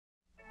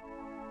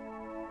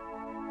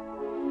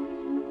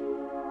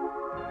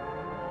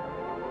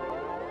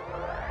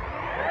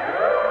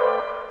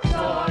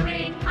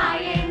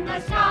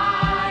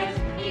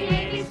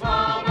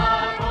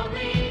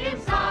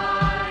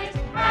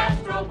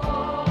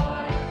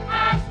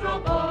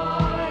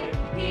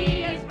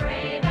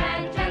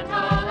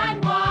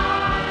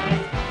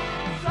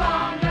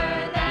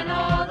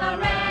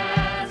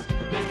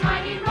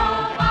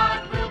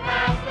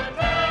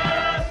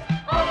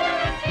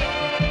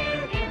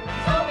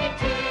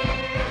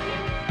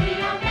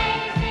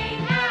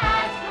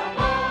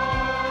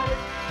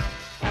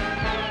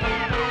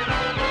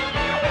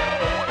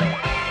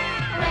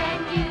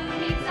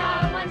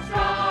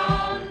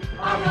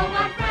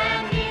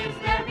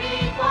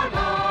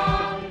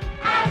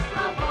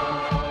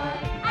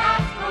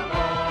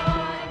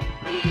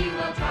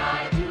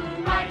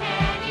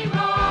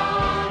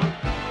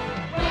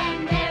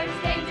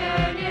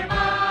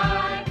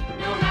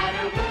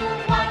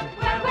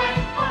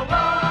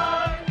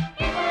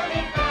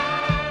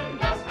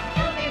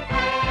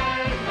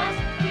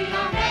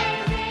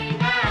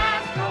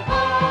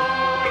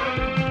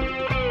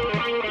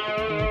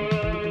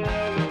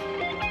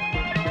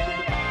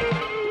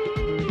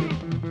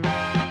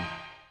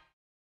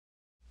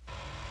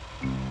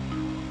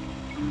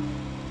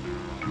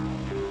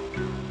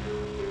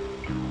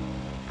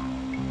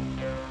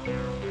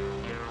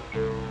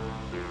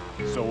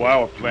So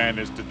our plan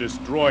is to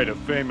destroy the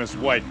famous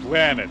white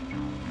planet.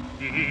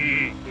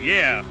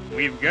 Yeah,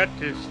 we've got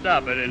to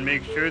stop it and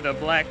make sure the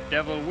Black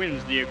Devil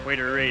wins the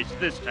equator race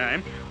this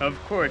time. Of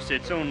course,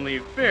 it's only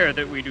fair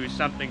that we do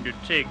something to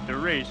take the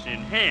race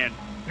in hand.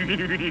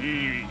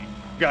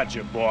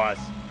 Gotcha, boss.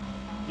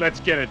 Let's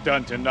get it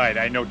done tonight.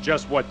 I know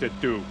just what to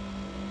do.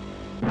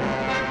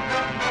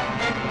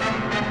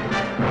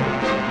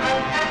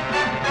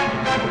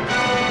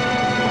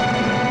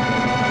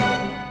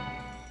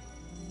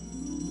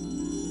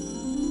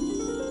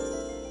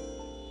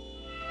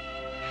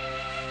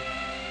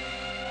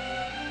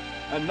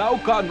 And now,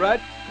 Conrad,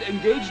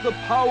 engage the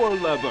power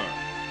lever.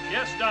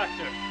 Yes,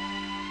 Doctor.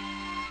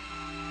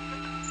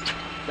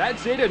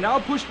 That's it, and now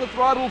push the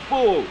throttle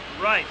full.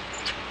 Right.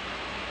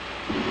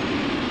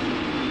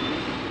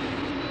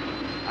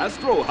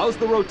 Astro, how's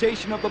the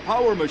rotation of the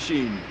power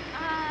machine?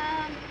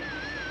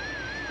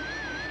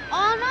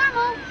 All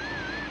normal.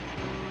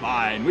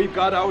 Fine, we've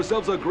got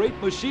ourselves a great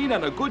machine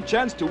and a good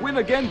chance to win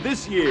again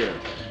this year.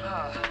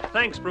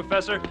 Thanks,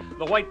 Professor.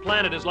 The White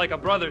Planet is like a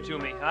brother to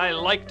me. I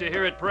like to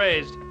hear it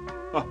praised.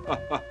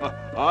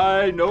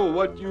 I know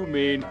what you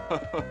mean.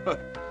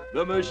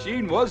 The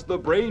machine was the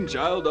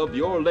brainchild of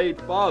your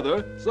late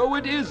father, so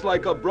it is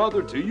like a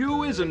brother to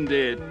you, isn't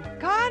it?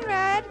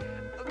 Conrad,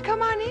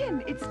 come on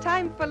in. It's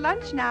time for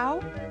lunch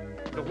now.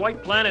 The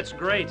White Planet's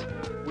great.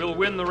 We'll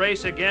win the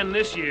race again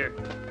this year.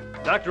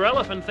 Dr.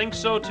 Elephant thinks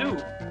so, too.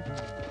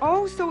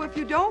 Oh, so if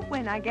you don't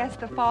win, I guess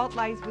the fault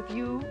lies with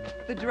you,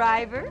 the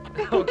driver?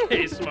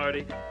 Okay,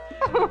 Smarty.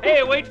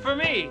 Hey, wait for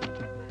me.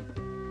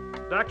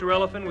 Dr.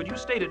 Elephant, would you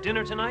stay to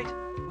dinner tonight?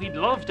 We'd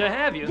love to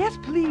have you. Yes,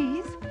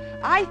 please.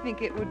 I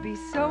think it would be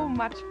so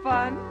much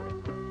fun.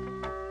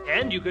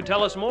 And you could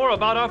tell us more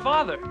about our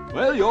father.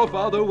 Well, your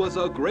father was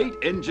a great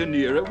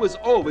engineer. It was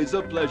always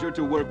a pleasure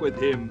to work with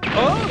him.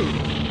 Oh!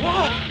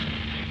 Whoa!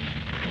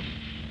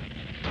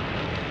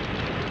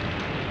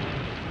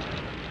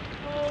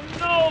 Oh,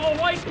 no, the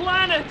White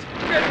Planet!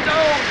 Get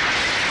down!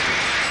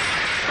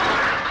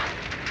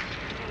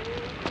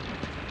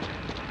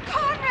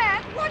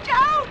 Conrad, watch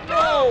out!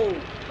 No!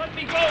 Let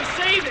me go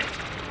save it!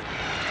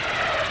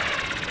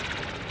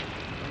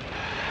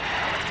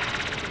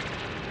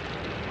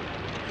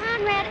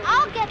 Conrad,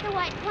 I'll get the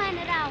White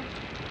Planet out.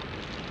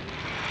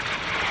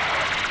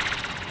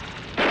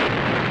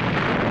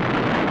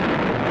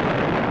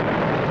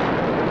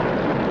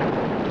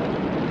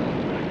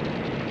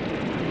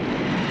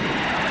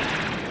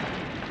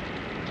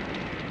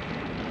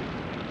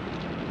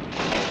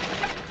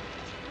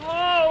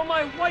 Oh,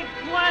 my White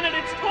Planet,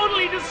 it's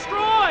totally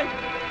destroyed!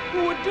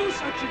 Who would do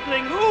such a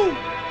thing? Who?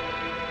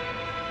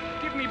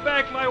 Give me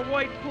back my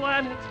White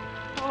Planet.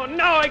 Oh,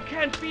 now I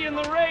can't be in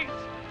the race.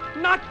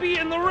 Not be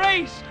in the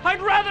race.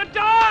 I'd rather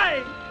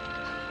die.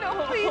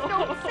 No, please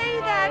don't say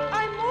that.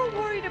 I'm more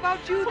worried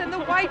about you than the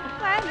White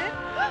Planet.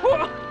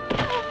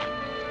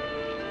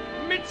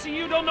 Mitzi,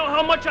 you don't know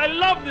how much I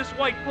love this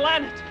White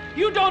Planet.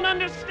 You don't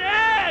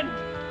understand.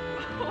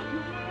 Oh,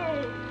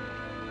 no.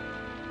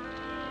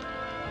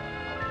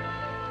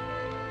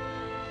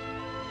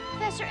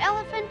 Professor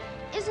Elephant,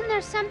 isn't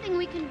there something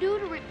we can do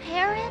to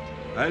repair it?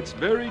 That's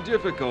very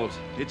difficult.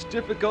 It's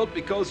difficult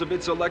because of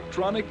its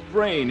electronic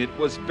brain. It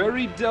was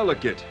very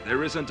delicate.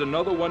 There isn't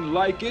another one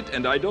like it,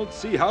 and I don't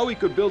see how he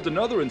could build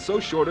another in so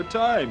short a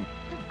time.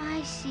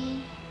 I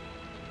see.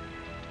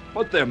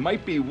 But there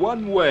might be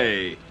one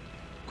way.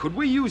 Could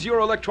we use your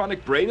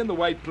electronic brain in the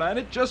White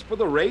Planet just for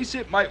the race?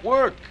 It might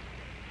work.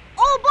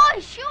 Oh, boy,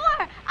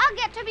 sure. I'll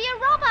get to be a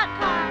robot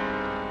car.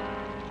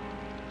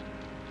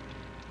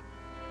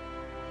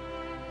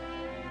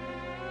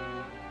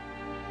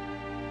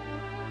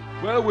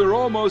 Well, we're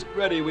almost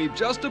ready. We've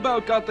just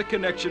about got the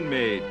connection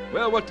made.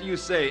 Well, what do you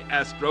say,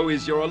 Astro?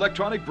 Is your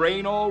electronic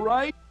brain all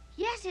right?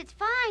 Yes, it's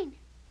fine.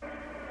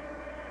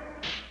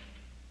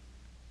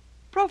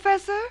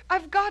 Professor,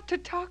 I've got to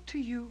talk to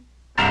you.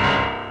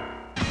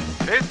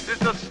 This is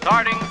the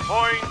starting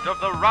point of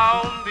the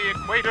Round the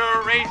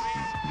Equator race.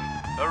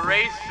 The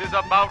race is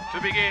about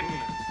to begin.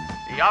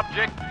 The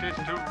object is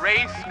to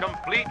race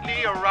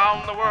completely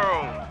around the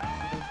world.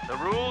 The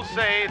rules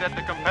say that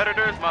the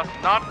competitors must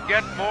not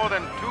get more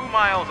than 2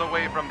 miles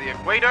away from the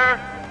equator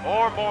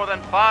or more than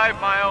 5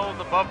 miles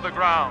above the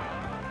ground.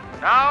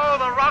 Now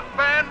the rock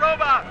band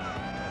robots.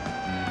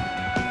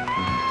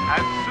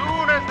 As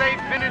soon as they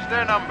finish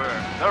their number,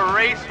 the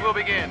race will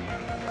begin.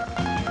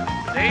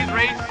 Today's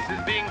race is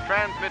being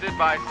transmitted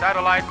by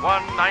Satellite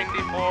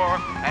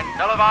 194 and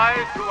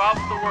televised throughout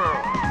the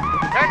world.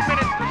 10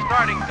 minutes to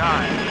starting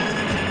time.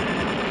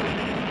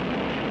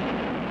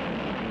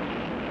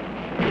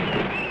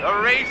 The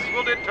race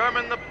will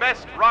determine the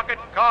best rocket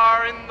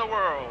car in the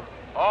world.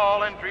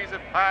 All entries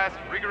have passed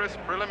rigorous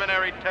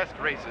preliminary test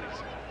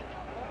races.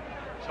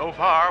 So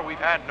far, we've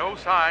had no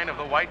sign of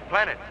the White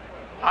Planet,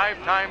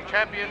 5-time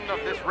champion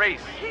of this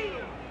race.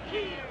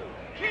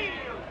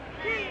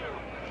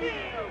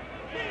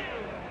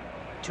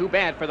 Too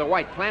bad for the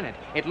White Planet.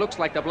 It looks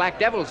like the Black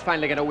Devil's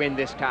finally gonna win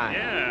this time.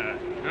 Yeah.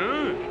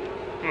 Huh?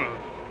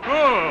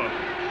 Oh,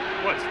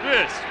 what's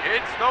this?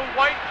 It's the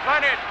White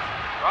Planet.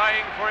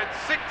 trying for its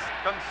 6th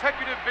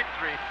consecutive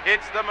victory.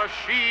 It's the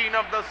machine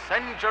of the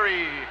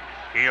century.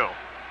 Heel.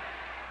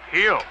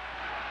 Heel.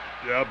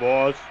 Yeah,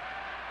 boss.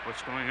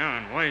 What's going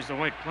on? Why is the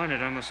white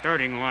planet on the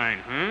starting line,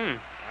 huh?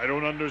 I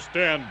don't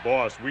understand,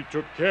 boss. We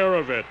took care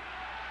of it.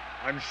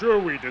 I'm sure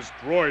we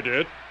destroyed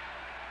it.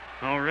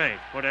 All right.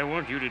 What I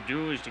want you to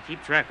do is to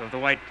keep track of the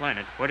white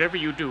planet. Whatever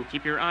you do,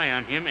 keep your eye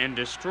on him and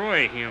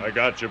destroy him. I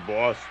got you,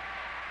 boss.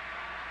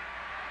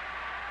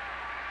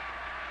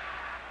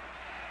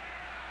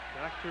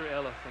 Dr.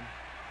 Elephant,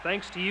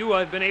 thanks to you,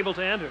 I've been able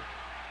to enter.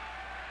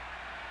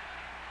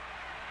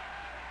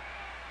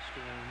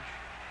 Strange.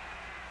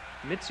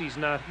 Mitzi's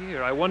not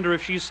here. I wonder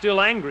if she's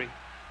still angry.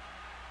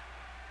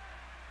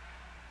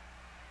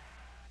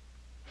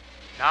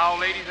 Now,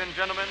 ladies and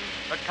gentlemen,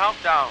 the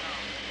countdown.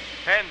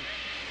 10,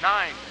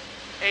 9,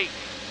 8,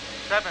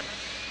 7,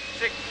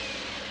 6,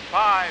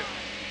 5,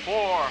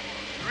 4,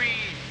 3,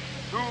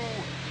 2,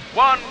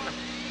 1,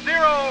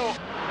 0.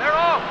 They're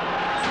off.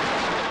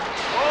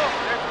 Oh,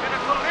 there's been a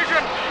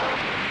collision.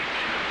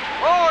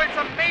 Oh, it's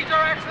a major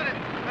accident.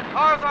 The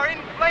cars are in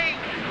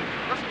flames.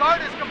 The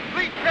start is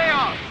complete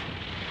chaos.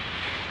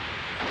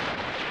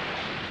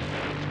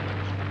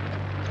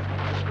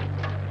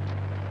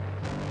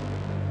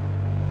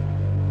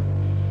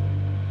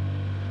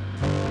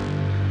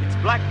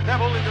 Black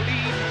Devil in the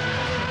lead,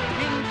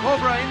 King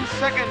Cobra in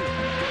second,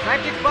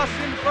 Magic Bus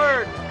in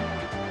third,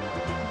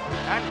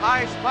 and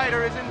High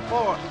Spider is in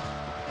fourth.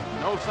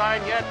 No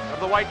sign yet of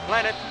the White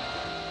Planet.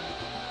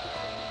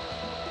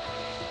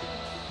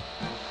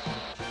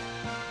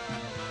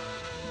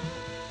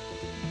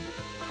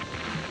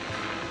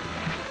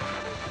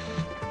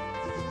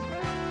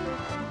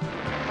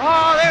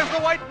 Ah, there's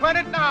the White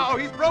Planet now.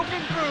 He's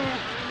broken through.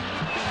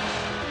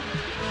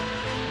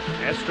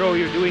 Astro,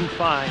 you're doing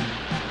fine.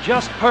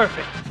 Just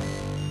perfect.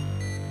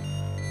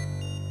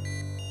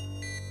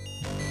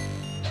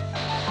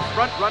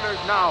 Front runners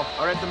now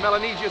are at the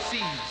Melanesia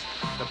Seas.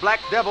 The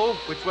Black Devil,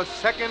 which was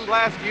second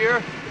last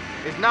year,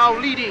 is now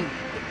leading,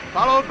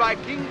 followed by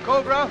King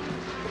Cobra,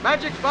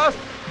 Magic Bus,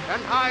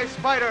 and High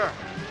Spider.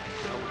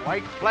 The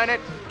White Planet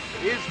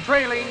is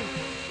trailing.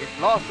 It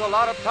lost a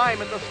lot of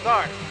time at the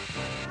start.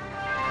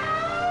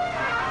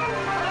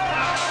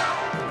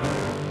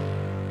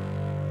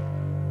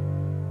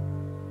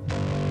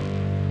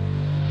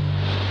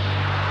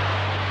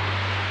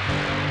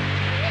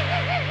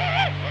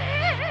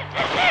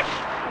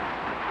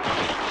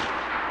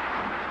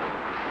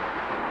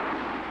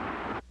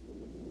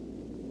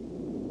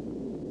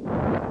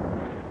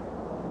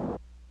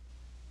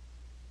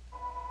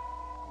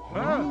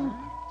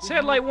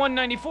 Satellite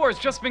 194 has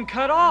just been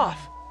cut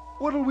off.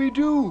 What'll we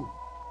do?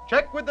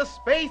 Check with the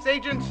Space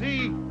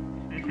Agency. We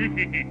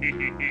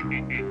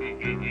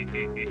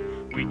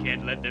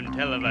can't let them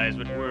televise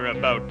what we're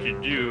about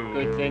to do.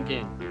 Good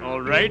thinking.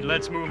 All right,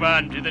 let's move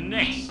on to the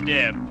next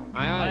step.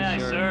 Aye,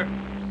 sir.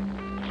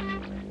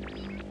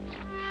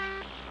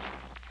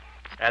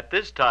 At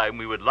this time,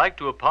 we would like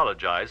to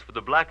apologize for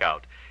the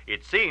blackout.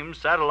 It seems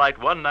Satellite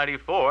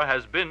 194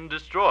 has been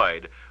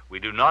destroyed. We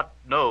do not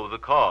know the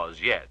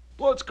cause yet.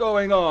 What's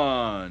going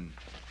on?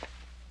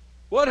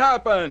 What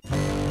happened?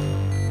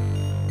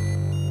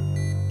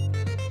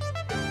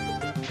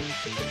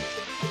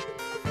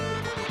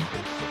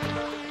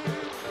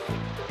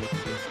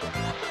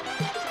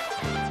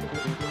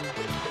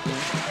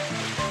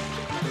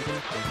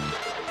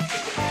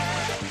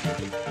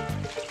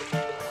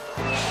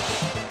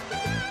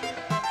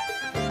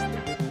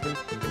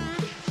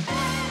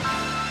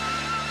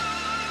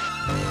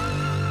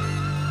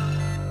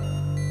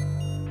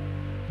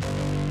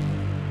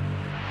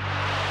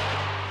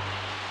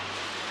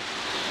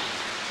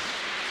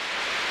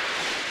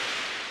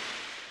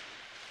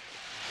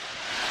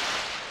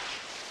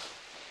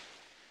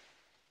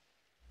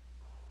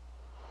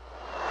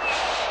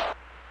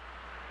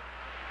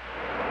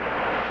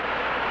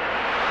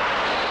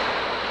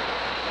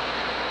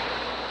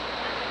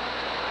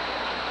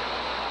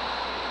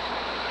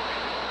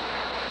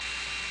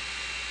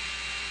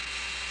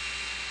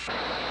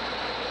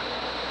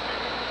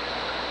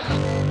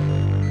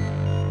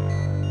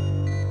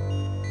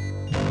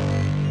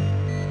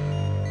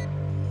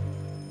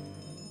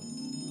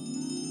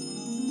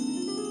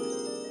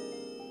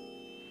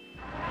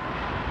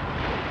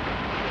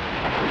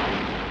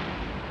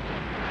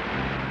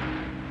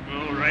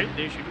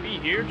 They should be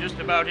here just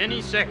about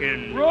any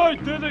second.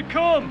 Right, there they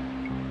come.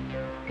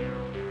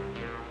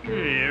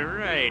 Yeah,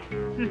 right.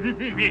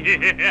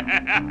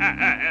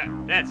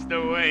 That's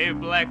the way,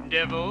 Black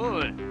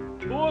Devil.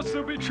 Boss,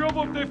 there'll be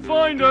trouble if they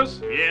find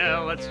us. Yeah,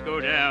 let's go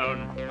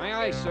down.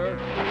 Aye, aye, sir.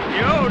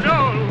 Yo,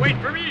 no, wait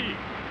for me.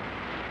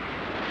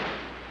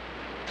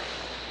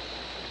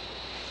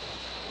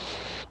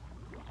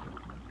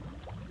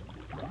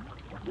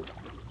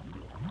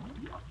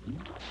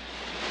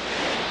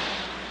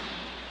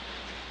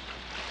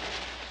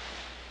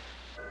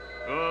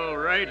 All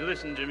right,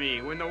 listen to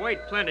me. When the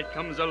White Planet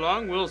comes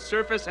along, we'll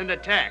surface and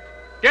attack.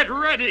 Get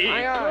ready!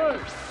 Aye, aye.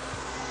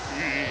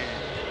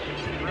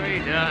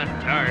 Right on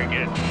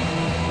target.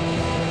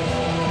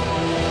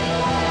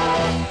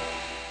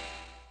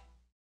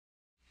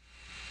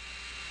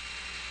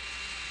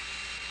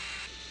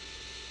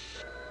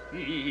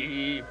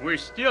 We're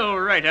still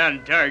right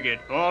on target.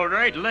 All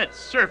right, let's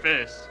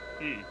surface.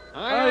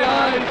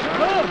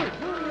 Aye,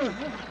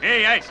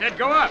 Hey, I said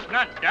go up,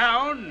 not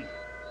down.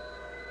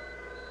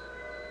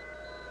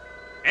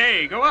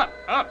 Hey, go up,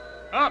 up,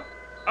 up,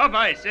 up,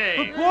 I say.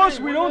 But boss,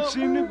 we don't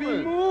seem to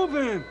be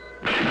moving.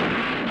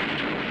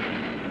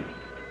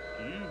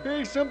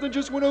 Hey, something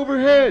just went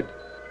overhead.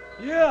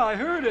 Yeah, I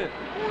heard it.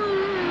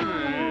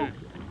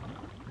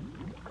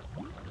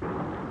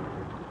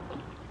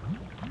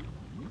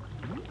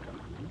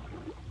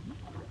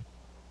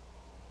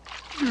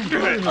 Hey,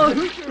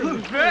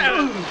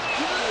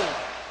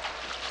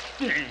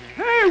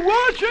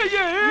 watch it, you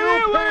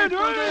idiot! What are you trying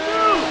to do?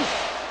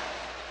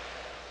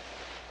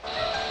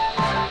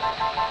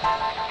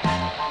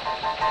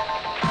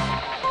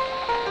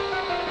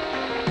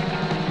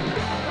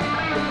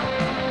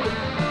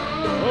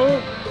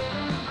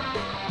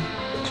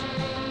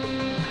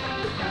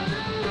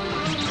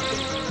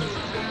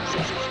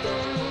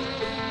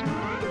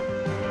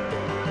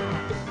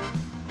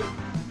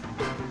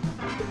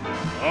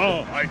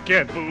 Oh, I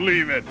can't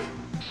believe it.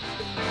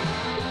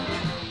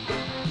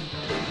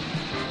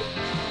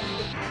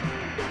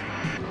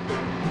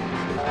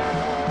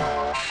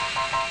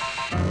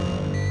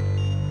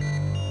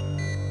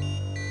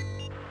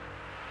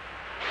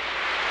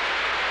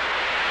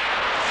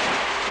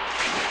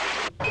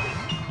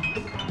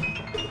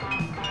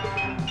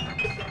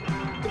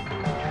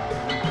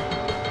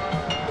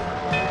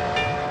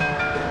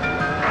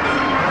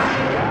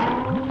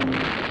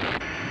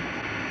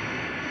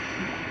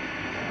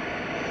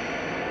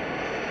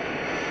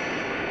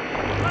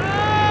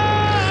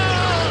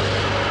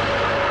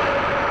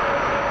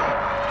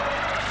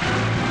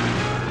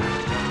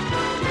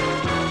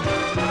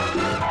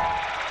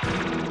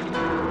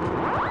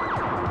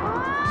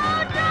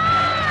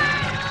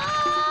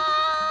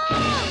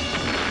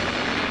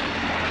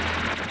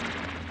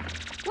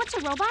 What's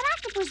a robot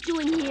octopus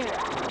doing here?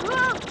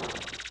 There!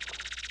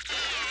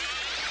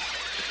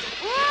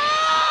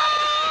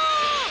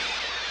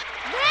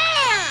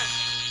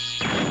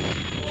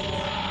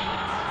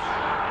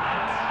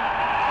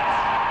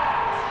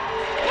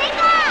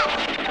 Take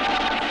off!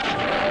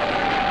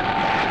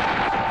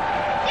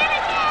 Get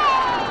it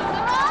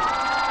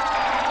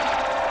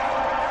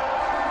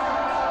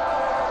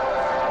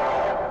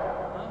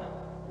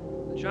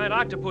The giant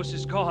octopus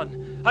is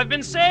gone. I've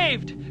been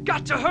saved!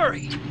 Got to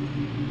hurry!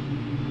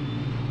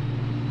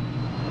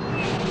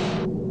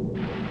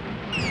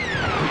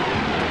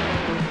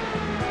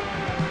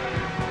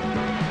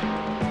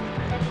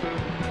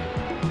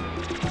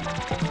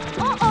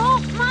 Uh-oh!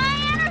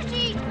 My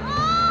energy!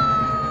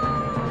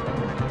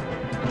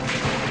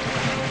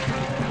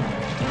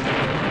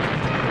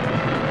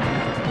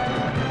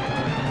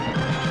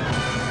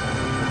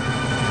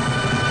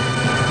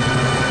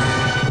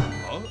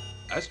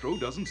 Astro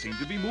doesn't seem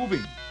to be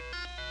moving.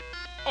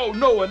 Oh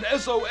no, an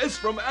SOS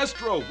from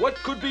Astro! What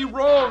could be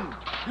wrong?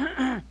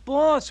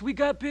 Boss, we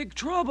got big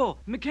trouble.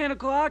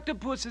 Mechanical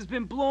octopus has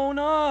been blown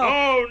up.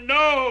 Oh,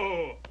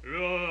 no!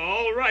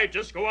 All right,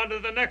 just go on to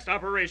the next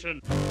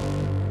operation.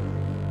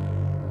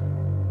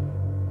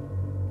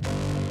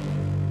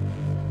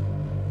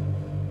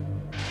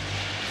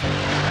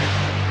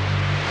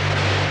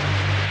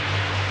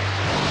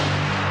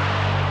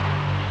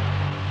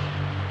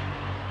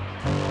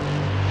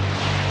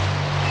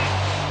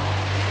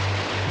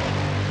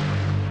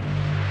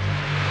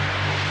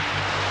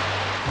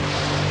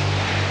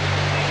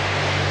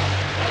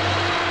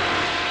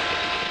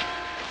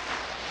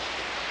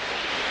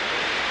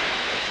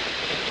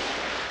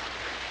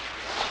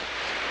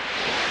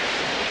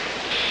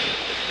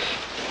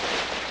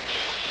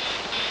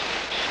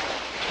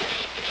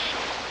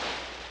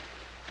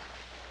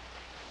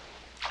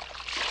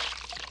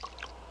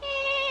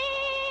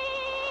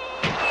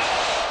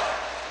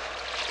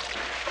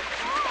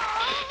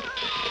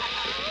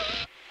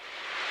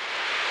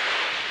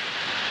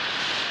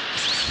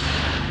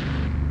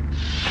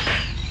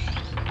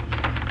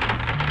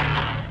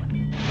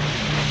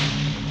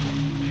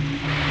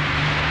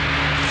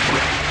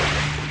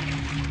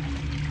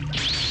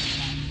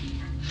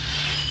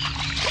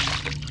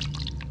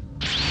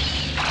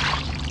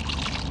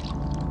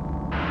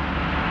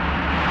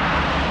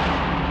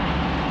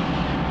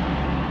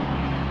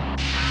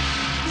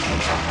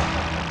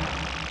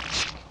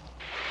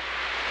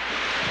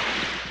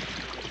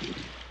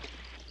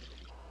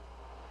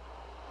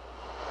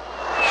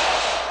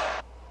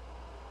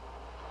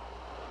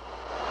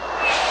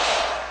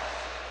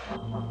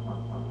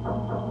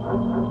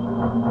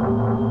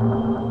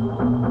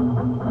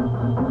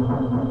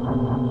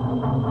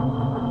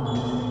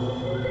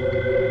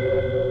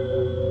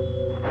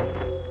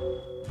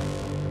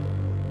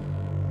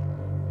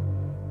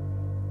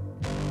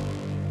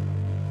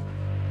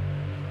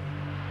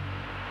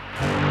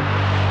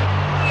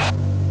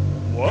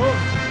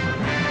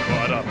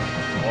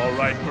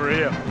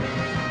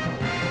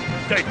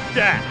 Take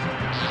that!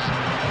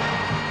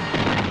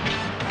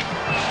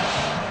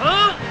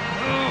 Huh?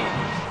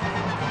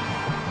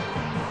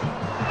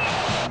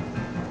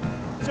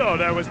 So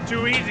that was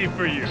too easy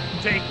for you.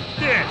 Take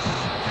this!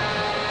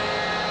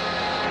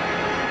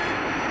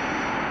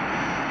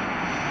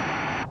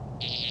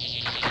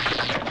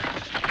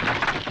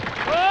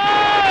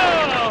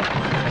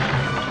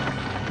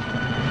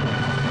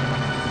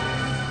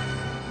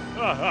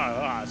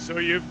 So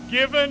you've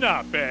given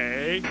up,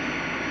 eh?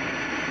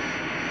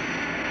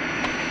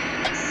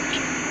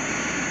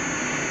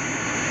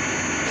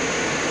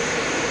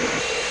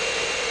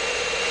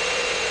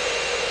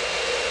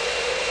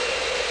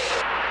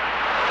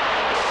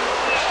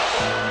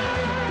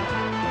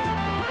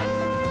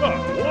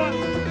 What?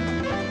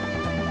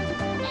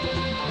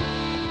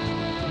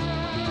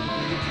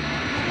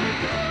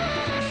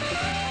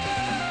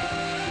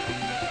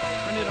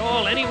 Turn it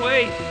all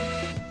anyway.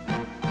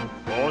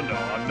 Oh no,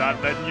 I'm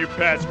not letting you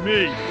pass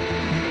me. All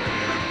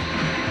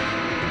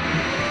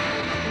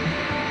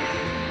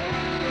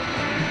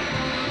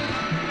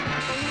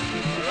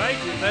right,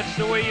 if that's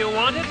the way you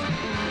want it.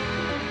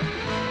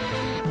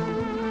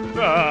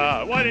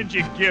 Why didn't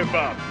you give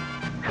up?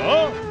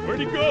 Huh? Where'd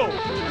he go?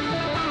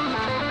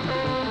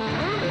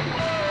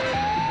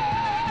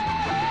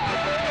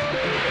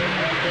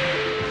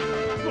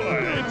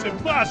 It's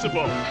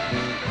impossible.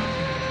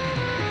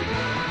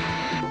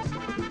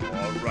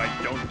 All right,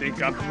 don't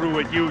think I'm through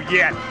with you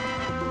yet.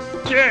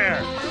 There!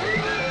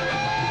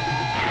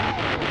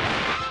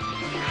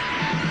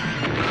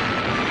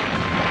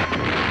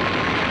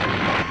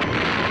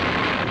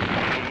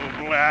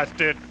 Oh,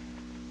 blast it.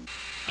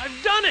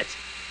 I've done it!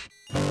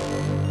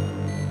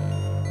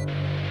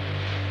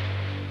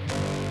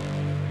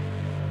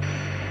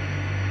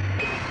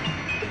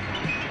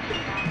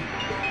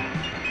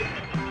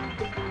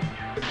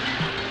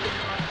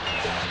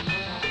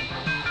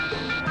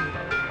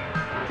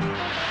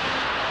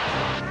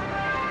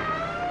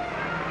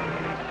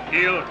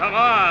 Heel, come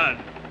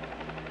on!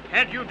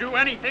 Can't you do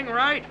anything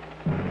right?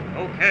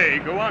 Okay,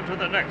 go on to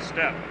the next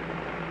step.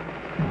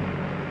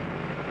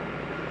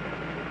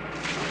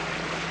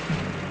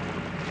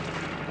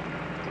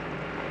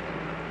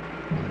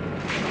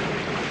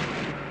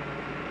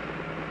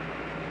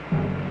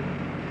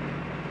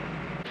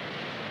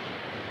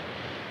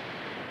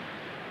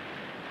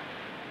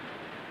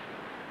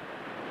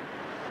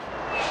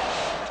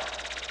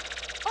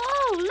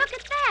 Oh, look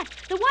at that!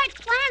 The white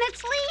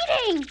planet's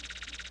leading!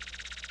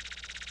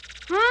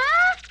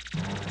 Huh?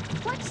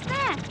 What's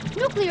that?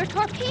 Nuclear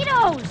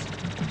torpedoes!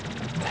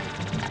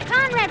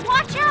 Conrad,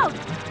 watch out!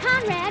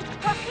 Conrad,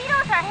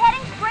 torpedoes are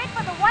heading straight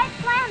for the white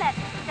planet.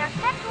 They're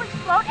set to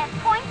explode at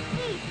point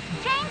speed.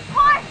 Change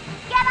course!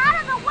 Get out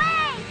of the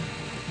way!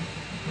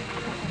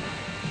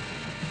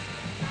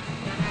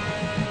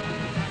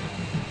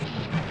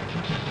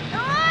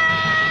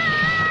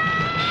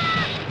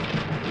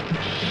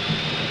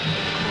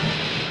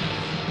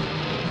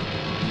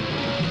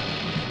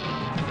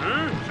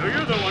 Huh? So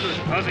you're the one who's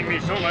causing me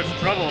so much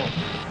trouble.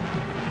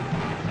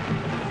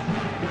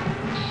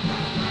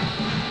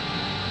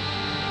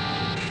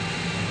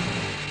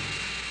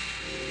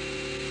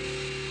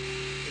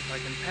 If I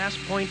can pass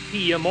point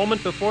P a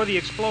moment before the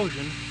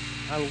explosion,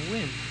 I'll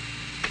win.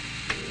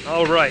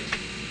 All right.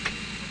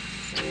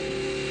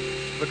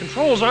 The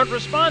controls aren't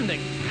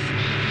responding.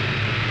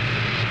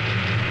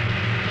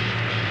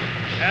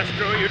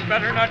 Astro, you'd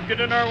better not get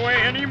in our way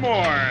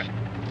anymore.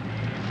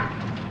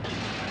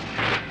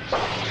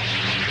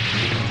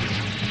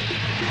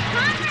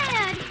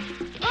 Conrad!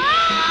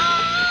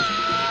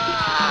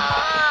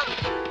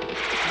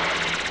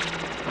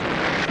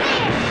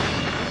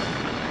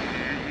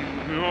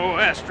 No,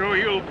 Astro,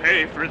 you'll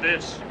pay for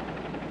this.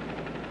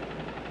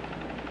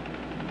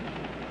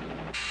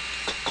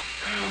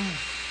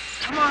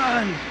 Come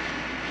on!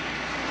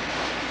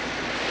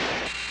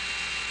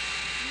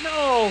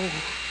 No!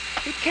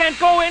 It can't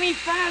go any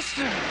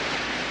faster!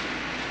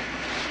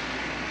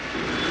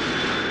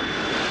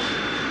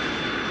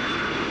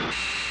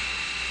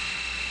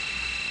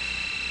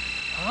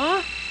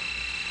 Huh?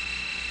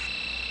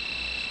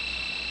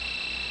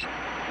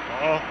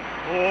 Oh!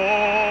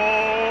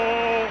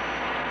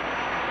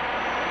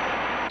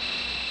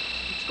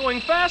 It's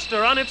going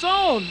faster on its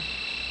own!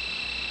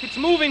 It's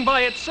moving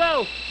by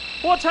itself!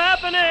 What's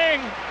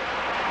happening?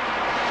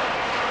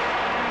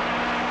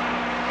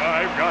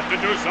 I've got to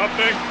do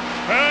something.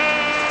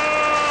 Help!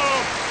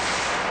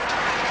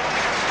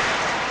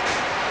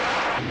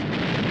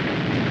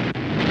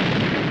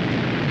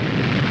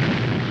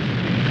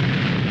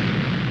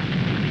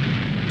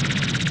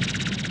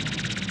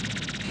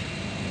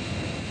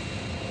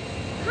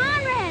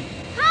 Conrad!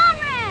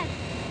 Conrad!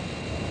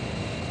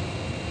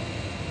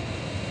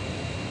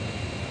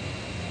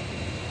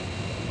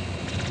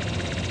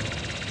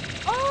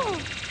 Oh!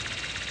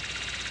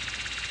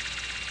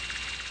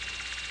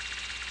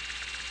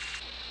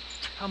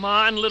 Come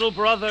on, little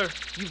brother.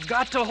 You've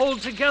got to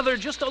hold together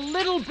just a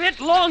little bit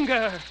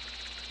longer.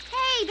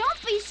 Hey,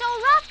 don't be so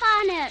rough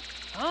on it.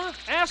 Huh?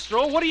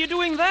 Astro, what are you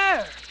doing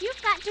there?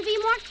 You've got to be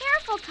more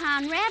careful,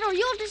 Conrad, or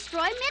you'll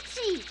destroy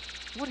Mitzi.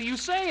 What are you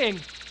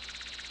saying?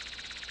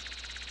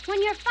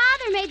 When your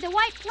father made the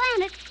white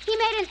planet, he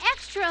made an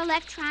extra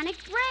electronic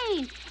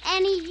brain,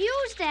 and he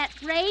used that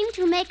brain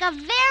to make a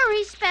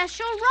very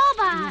special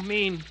robot.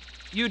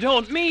 You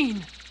don't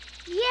mean?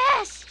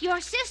 Yes, your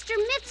sister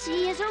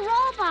Mitzi is a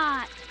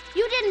robot.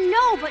 You didn't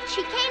know, but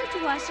she came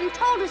to us and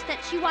told us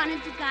that she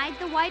wanted to guide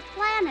the white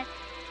planet.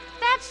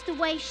 That's the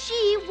way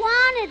she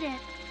wanted it.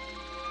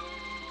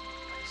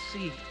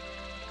 see.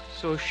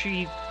 So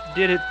she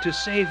did it to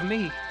save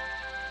me.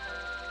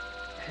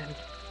 And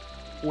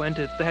went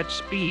at that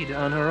speed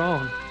on her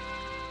own.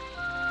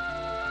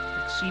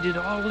 Exceeded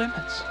all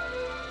limits.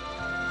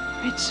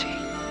 Mitzi,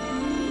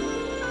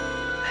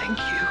 thank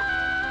you.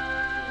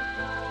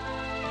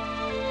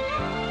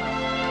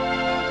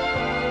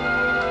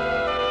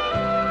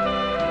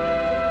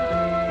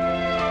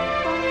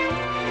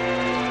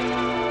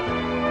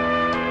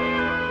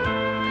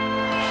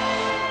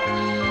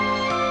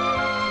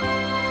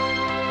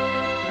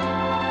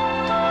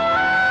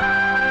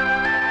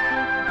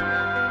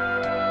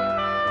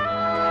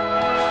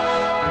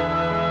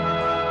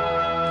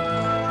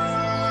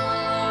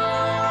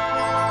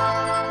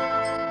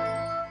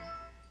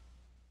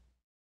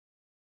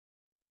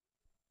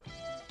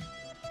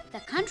 The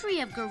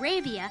country of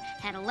Garavia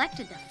had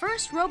elected the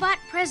first robot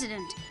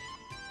president.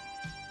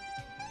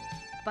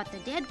 But the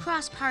Dead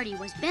Cross Party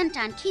was bent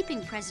on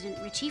keeping President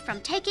Richie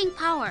from taking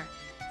power.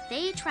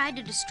 They tried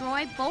to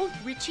destroy both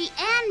Richie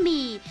and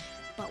me.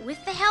 But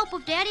with the help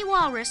of Daddy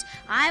Walrus,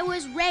 I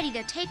was ready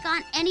to take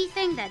on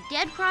anything the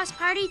Dead Cross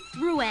Party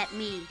threw at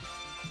me.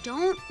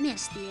 Don't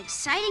miss the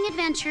exciting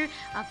adventure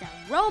of the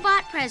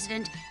robot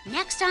president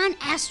next on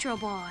Astro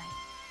Boy.